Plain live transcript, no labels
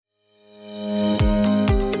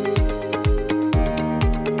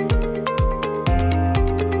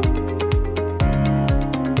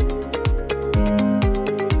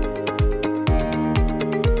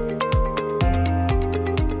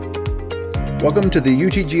Welcome to the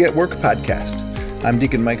UTG at Work podcast. I'm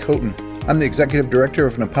Deacon Mike Houghton. I'm the executive director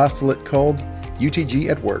of an apostolate called UTG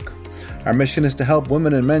at Work. Our mission is to help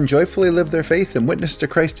women and men joyfully live their faith and witness to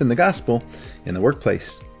Christ in the gospel in the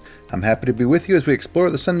workplace. I'm happy to be with you as we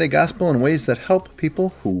explore the Sunday gospel in ways that help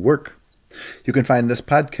people who work. You can find this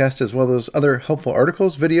podcast as well as other helpful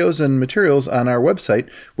articles, videos, and materials on our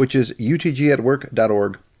website, which is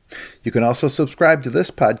utgatwork.org. You can also subscribe to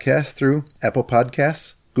this podcast through Apple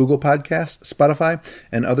Podcasts, Google Podcasts, Spotify,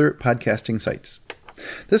 and other podcasting sites.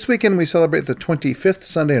 This weekend we celebrate the 25th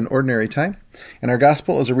Sunday in Ordinary Time, and our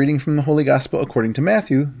gospel is a reading from the Holy Gospel according to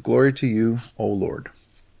Matthew. Glory to you, O Lord.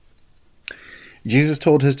 Jesus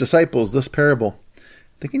told his disciples this parable.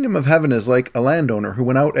 The kingdom of heaven is like a landowner who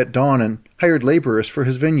went out at dawn and hired laborers for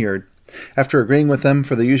his vineyard. After agreeing with them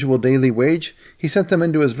for the usual daily wage, he sent them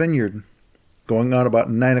into his vineyard. Going on about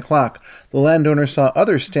 9 o'clock, the landowner saw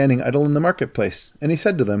others standing idle in the marketplace, and he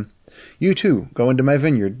said to them, "You too, go into my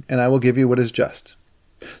vineyard, and I will give you what is just."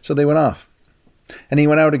 So they went off. And he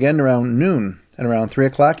went out again around noon, and around 3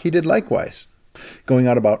 o'clock he did likewise. Going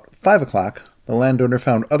out about 5 o'clock, the landowner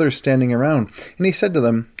found others standing around, and he said to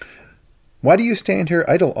them, "Why do you stand here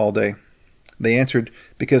idle all day?" They answered,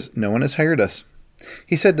 "Because no one has hired us."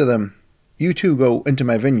 He said to them, "You too go into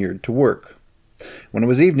my vineyard to work." When it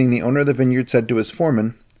was evening, the owner of the vineyard said to his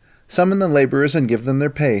foreman, "Summon the laborers and give them their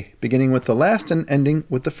pay, beginning with the last and ending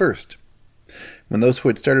with the first." When those who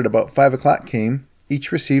had started about 5 o'clock came,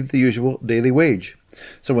 each received the usual daily wage.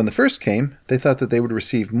 So when the first came, they thought that they would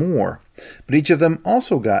receive more, but each of them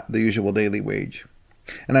also got the usual daily wage.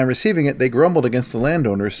 And on receiving it, they grumbled against the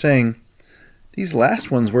landowners, saying, "These last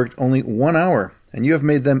ones worked only 1 hour, and you have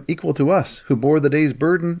made them equal to us, who bore the day's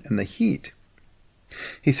burden and the heat."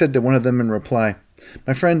 He said to one of them in reply,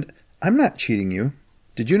 "My friend, I'm not cheating you.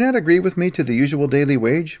 Did you not agree with me to the usual daily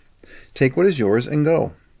wage? Take what is yours and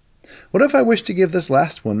go. What if I wish to give this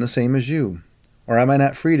last one the same as you? Or am I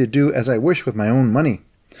not free to do as I wish with my own money?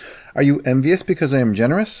 Are you envious because I am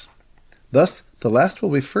generous? Thus the last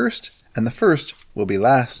will be first, and the first will be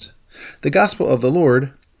last." The gospel of the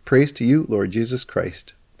Lord. Praise to you, Lord Jesus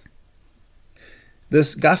Christ.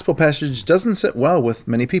 This gospel passage doesn't sit well with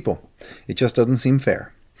many people. It just doesn't seem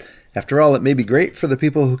fair. After all, it may be great for the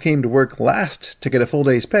people who came to work last to get a full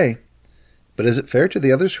day's pay, but is it fair to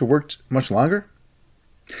the others who worked much longer?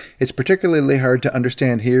 It's particularly hard to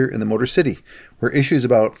understand here in the Motor City, where issues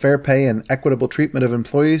about fair pay and equitable treatment of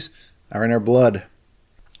employees are in our blood.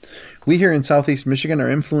 We here in Southeast Michigan are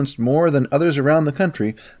influenced more than others around the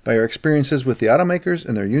country by our experiences with the automakers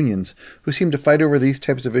and their unions, who seem to fight over these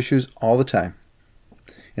types of issues all the time.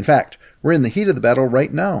 In fact, we're in the heat of the battle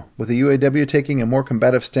right now, with the UAW taking a more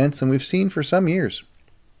combative stance than we've seen for some years.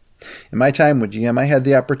 In my time with GM, I had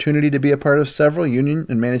the opportunity to be a part of several union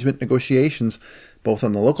and management negotiations, both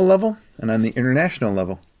on the local level and on the international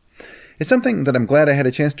level. It's something that I'm glad I had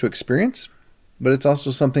a chance to experience, but it's also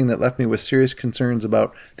something that left me with serious concerns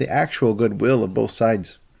about the actual goodwill of both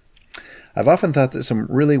sides. I've often thought that some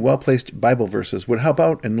really well-placed Bible verses would help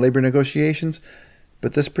out in labor negotiations,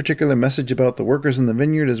 but this particular message about the workers in the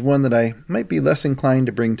vineyard is one that I might be less inclined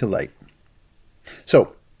to bring to light.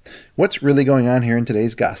 So, what's really going on here in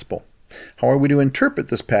today's gospel? How are we to interpret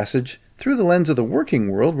this passage through the lens of the working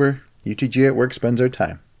world where UTG at Work spends our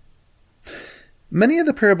time? Many of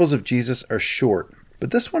the parables of Jesus are short, but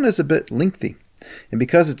this one is a bit lengthy. And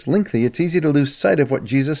because it's lengthy, it's easy to lose sight of what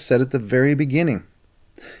Jesus said at the very beginning.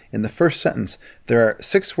 In the first sentence, there are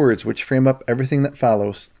 6 words which frame up everything that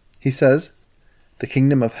follows. He says, "The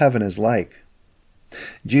kingdom of heaven is like."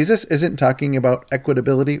 Jesus isn't talking about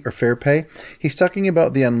equitability or fair pay. He's talking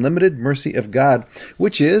about the unlimited mercy of God,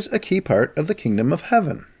 which is a key part of the kingdom of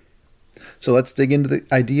heaven. So let's dig into the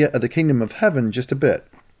idea of the kingdom of heaven just a bit.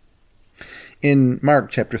 In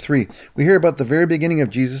Mark chapter 3, we hear about the very beginning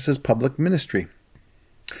of Jesus' public ministry.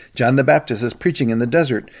 John the Baptist is preaching in the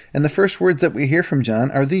desert, and the first words that we hear from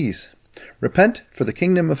John are these: "Repent, for the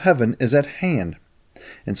kingdom of heaven is at hand."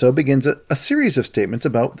 And so begins a series of statements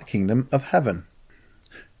about the kingdom of heaven.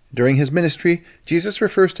 During his ministry, Jesus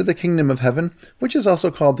refers to the kingdom of heaven, which is also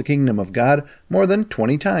called the kingdom of God, more than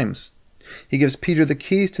 20 times. He gives Peter the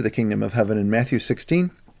keys to the kingdom of heaven in Matthew 16,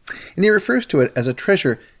 and he refers to it as a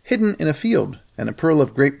treasure hidden in a field and a pearl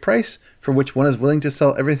of great price for which one is willing to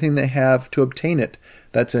sell everything they have to obtain it.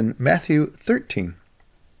 That's in Matthew 13.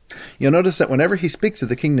 You'll notice that whenever he speaks of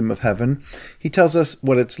the kingdom of heaven, he tells us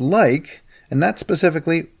what it's like and not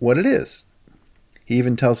specifically what it is. He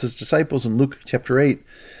even tells his disciples in Luke chapter 8,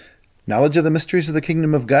 "Knowledge of the mysteries of the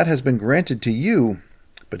kingdom of God has been granted to you,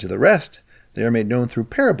 but to the rest they are made known through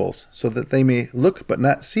parables, so that they may look but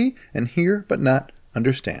not see, and hear but not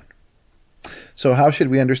understand." So how should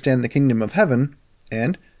we understand the kingdom of heaven,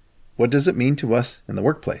 and what does it mean to us in the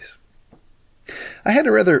workplace? I had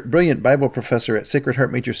a rather brilliant Bible professor at Sacred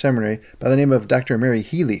Heart Major Seminary by the name of Dr. Mary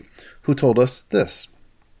Healy, who told us this: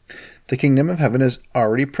 the kingdom of heaven is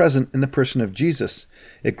already present in the person of Jesus.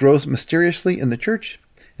 It grows mysteriously in the church,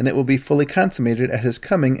 and it will be fully consummated at his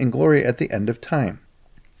coming in glory at the end of time.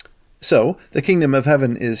 So, the kingdom of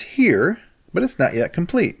heaven is here, but it's not yet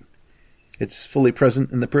complete. It's fully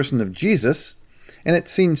present in the person of Jesus, and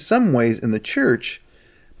it's seen some ways in the church,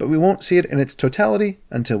 but we won't see it in its totality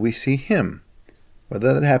until we see him,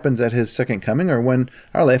 whether that happens at his second coming or when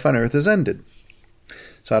our life on earth is ended.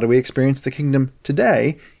 So how do we experience the kingdom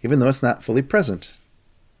today, even though it's not fully present?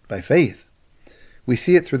 By faith. We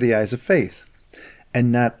see it through the eyes of faith.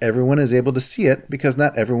 And not everyone is able to see it because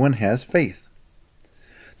not everyone has faith.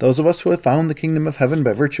 Those of us who have found the kingdom of heaven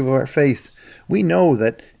by virtue of our faith, we know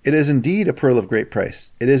that it is indeed a pearl of great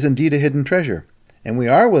price. It is indeed a hidden treasure. And we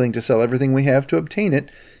are willing to sell everything we have to obtain it,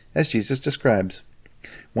 as Jesus describes.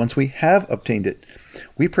 Once we have obtained it,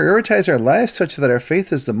 we prioritize our lives such that our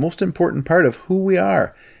faith is the most important part of who we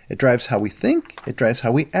are. It drives how we think. It drives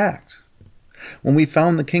how we act. When we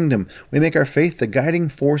found the kingdom, we make our faith the guiding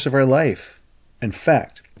force of our life. In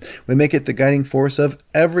fact, we make it the guiding force of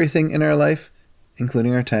everything in our life,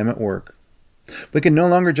 including our time at work. We can no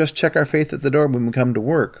longer just check our faith at the door when we come to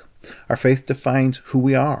work. Our faith defines who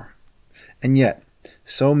we are. And yet,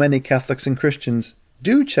 so many Catholics and Christians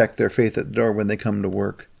do check their faith at the door when they come to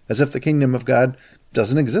work, as if the kingdom of God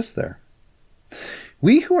doesn't exist there.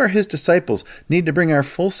 We who are his disciples need to bring our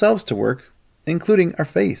full selves to work, including our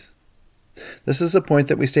faith. This is a point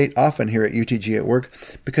that we state often here at UTG at Work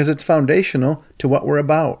because it's foundational to what we're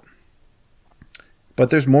about. But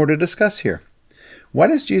there's more to discuss here. Why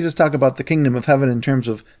does Jesus talk about the kingdom of heaven in terms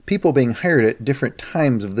of people being hired at different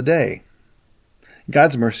times of the day?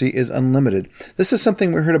 God's mercy is unlimited. This is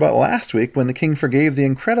something we heard about last week when the king forgave the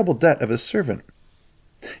incredible debt of his servant.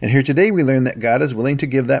 And here today we learn that God is willing to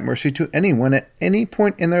give that mercy to anyone at any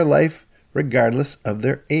point in their life, regardless of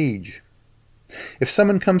their age. If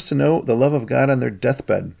someone comes to know the love of God on their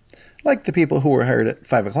deathbed, like the people who were hired at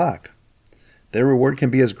 5 o'clock, their reward can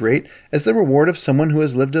be as great as the reward of someone who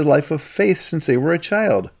has lived a life of faith since they were a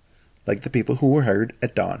child, like the people who were hired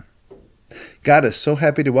at dawn. God is so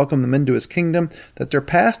happy to welcome them into his kingdom that their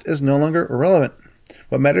past is no longer irrelevant.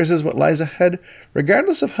 What matters is what lies ahead,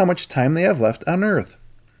 regardless of how much time they have left on earth.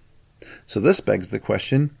 So this begs the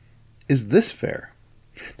question, is this fair?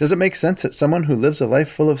 Does it make sense that someone who lives a life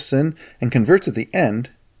full of sin and converts at the end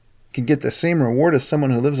can get the same reward as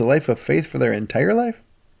someone who lives a life of faith for their entire life?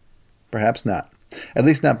 Perhaps not. At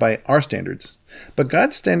least not by our standards. But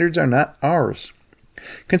God's standards are not ours.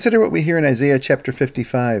 Consider what we hear in Isaiah chapter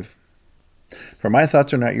 55. For my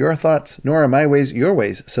thoughts are not your thoughts, nor are my ways your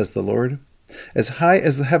ways, says the Lord. As high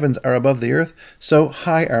as the heavens are above the earth, so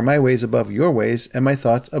high are my ways above your ways, and my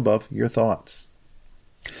thoughts above your thoughts.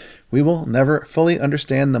 We will never fully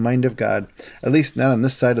understand the mind of God, at least not on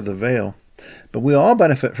this side of the veil. But we all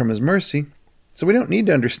benefit from his mercy, so we don't need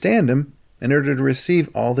to understand him in order to receive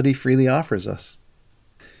all that he freely offers us.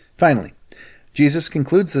 Finally, Jesus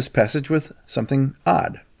concludes this passage with something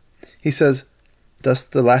odd. He says, "Thus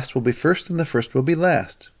the last will be first, and the first will be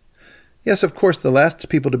last." Yes, of course, the last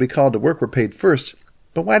people to be called to work were paid first,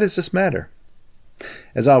 but why does this matter?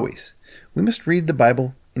 As always, we must read the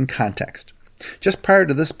Bible in context. Just prior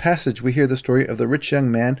to this passage, we hear the story of the rich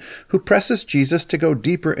young man who presses Jesus to go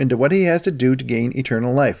deeper into what he has to do to gain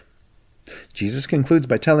eternal life. Jesus concludes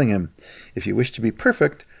by telling him, "If you wish to be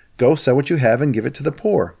perfect, go sell what you have and give it to the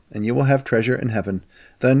poor, and you will have treasure in heaven.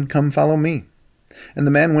 Then come follow me." And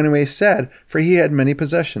the man went away sad, for he had many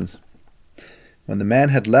possessions. When the man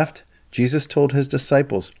had left, Jesus told his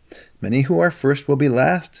disciples, "Many who are first will be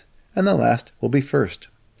last, and the last will be first."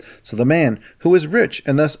 So the man who is rich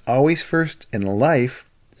and thus always first in life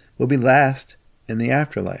will be last in the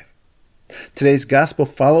afterlife. Today's gospel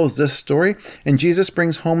follows this story, and Jesus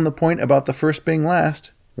brings home the point about the first being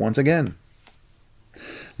last once again.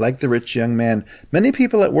 Like the rich young man, many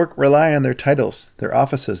people at work rely on their titles, their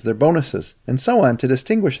offices, their bonuses, and so on to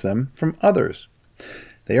distinguish them from others.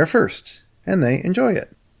 They are first, and they enjoy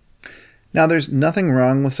it. Now, there's nothing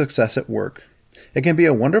wrong with success at work. It can be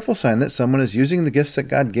a wonderful sign that someone is using the gifts that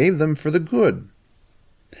God gave them for the good.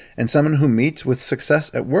 And someone who meets with success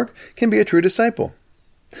at work can be a true disciple.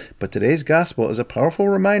 But today's gospel is a powerful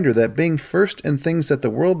reminder that being first in things that the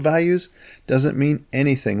world values doesn't mean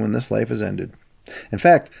anything when this life is ended. In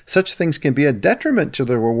fact, such things can be a detriment to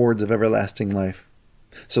the rewards of everlasting life.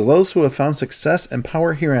 So those who have found success and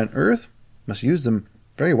power here on earth must use them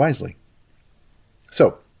very wisely.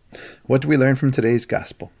 So, what do we learn from today's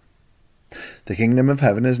gospel? The kingdom of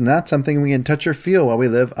heaven is not something we can touch or feel while we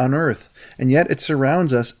live on earth, and yet it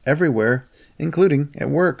surrounds us everywhere, including at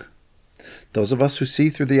work. Those of us who see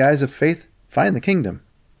through the eyes of faith find the kingdom,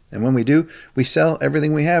 and when we do, we sell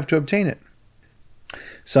everything we have to obtain it.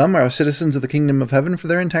 Some are citizens of the kingdom of heaven for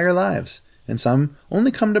their entire lives, and some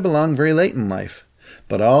only come to belong very late in life.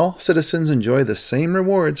 But all citizens enjoy the same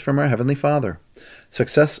rewards from our Heavenly Father.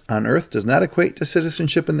 Success on earth does not equate to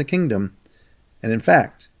citizenship in the kingdom, and in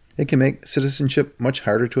fact, it can make citizenship much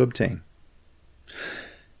harder to obtain.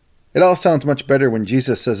 It all sounds much better when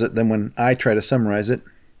Jesus says it than when I try to summarize it.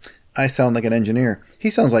 I sound like an engineer. He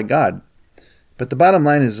sounds like God. But the bottom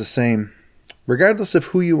line is the same. Regardless of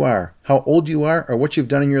who you are, how old you are, or what you've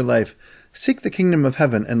done in your life, seek the kingdom of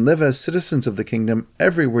heaven and live as citizens of the kingdom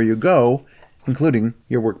everywhere you go, including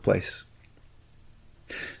your workplace.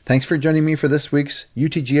 Thanks for joining me for this week's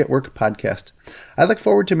UTG at Work podcast. I look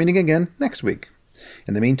forward to meeting again next week.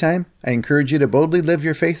 In the meantime, I encourage you to boldly live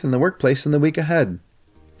your faith in the workplace in the week ahead.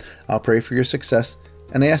 I'll pray for your success,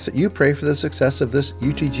 and I ask that you pray for the success of this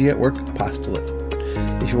UTG at Work apostolate.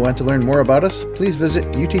 If you want to learn more about us, please visit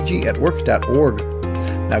utgatwork.org.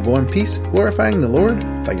 Now go in peace, glorifying the Lord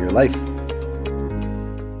by your life.